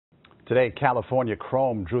Today, California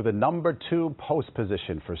Chrome drew the #2 post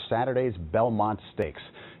position for Saturday's Belmont Stakes.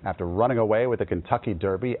 After running away with the Kentucky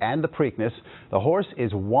Derby and the Preakness, the horse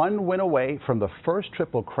is one win away from the first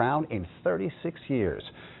Triple Crown in 36 years.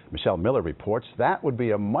 Michelle Miller reports that would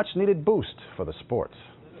be a much-needed boost for the sport.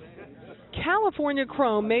 California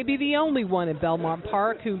Chrome may be the only one at Belmont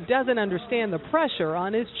Park who doesn't understand the pressure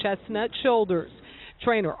on his chestnut shoulders.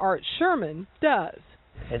 Trainer Art Sherman does.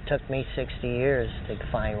 It took me 60 years to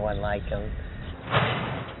find one like him.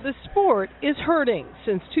 The sport is hurting.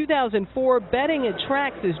 Since 2004, betting at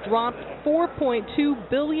tracks has dropped $4.2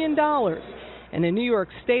 billion. And in New York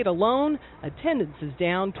State alone, attendance is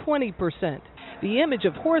down 20%. The image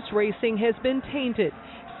of horse racing has been tainted.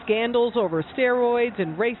 Scandals over steroids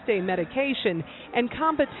and race day medication and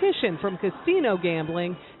competition from casino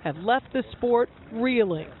gambling have left the sport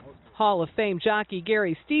reeling. Hall of Fame jockey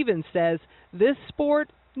Gary Stevens says this sport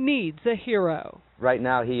needs a hero. Right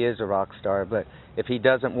now he is a rock star, but if he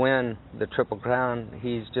doesn't win the Triple Crown,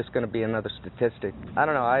 he's just going to be another statistic. I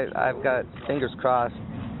don't know, I've got fingers crossed.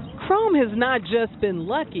 Chrome has not just been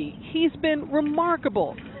lucky, he's been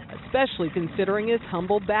remarkable, especially considering his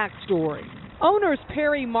humble backstory. Owners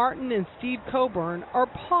Perry Martin and Steve Coburn are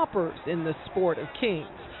paupers in the sport of kings.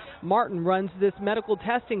 Martin runs this medical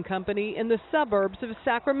testing company in the suburbs of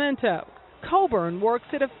Sacramento. Coburn works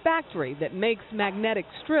at a factory that makes magnetic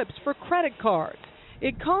strips for credit cards.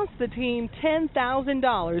 It costs the team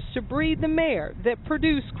 $10,000 to breed the mare that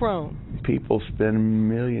produced Chrome. People spend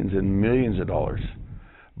millions and millions of dollars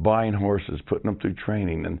buying horses, putting them through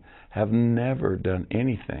training, and have never done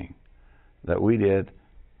anything that we did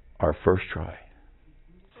our first try.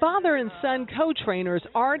 Father and son co-trainers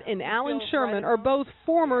Art and Alan Sherman are both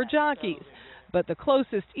former jockeys. But the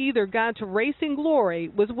closest either got to racing glory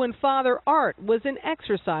was when Father Art was an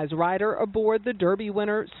exercise rider aboard the Derby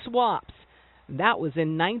winner Swaps. That was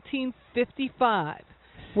in 1955.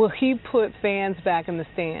 Will he put fans back in the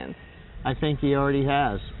stands? I think he already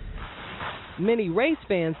has. Many race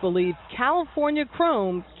fans believe California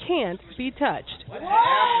Chrome can't be touched.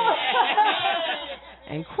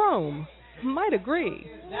 And Chrome might agree.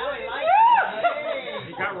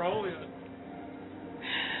 He got rolling.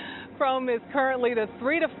 Chrome is currently the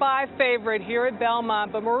 3-5 favorite here at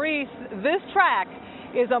Belmont, but Maurice, this track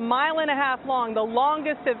is 1.5 miles long, the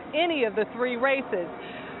longest of any of the three races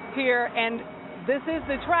here, and this is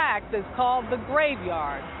the track that's called the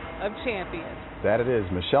Graveyard of Champions. That it is.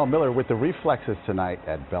 Michelle Miller with the Reflexes tonight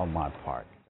at Belmont Park.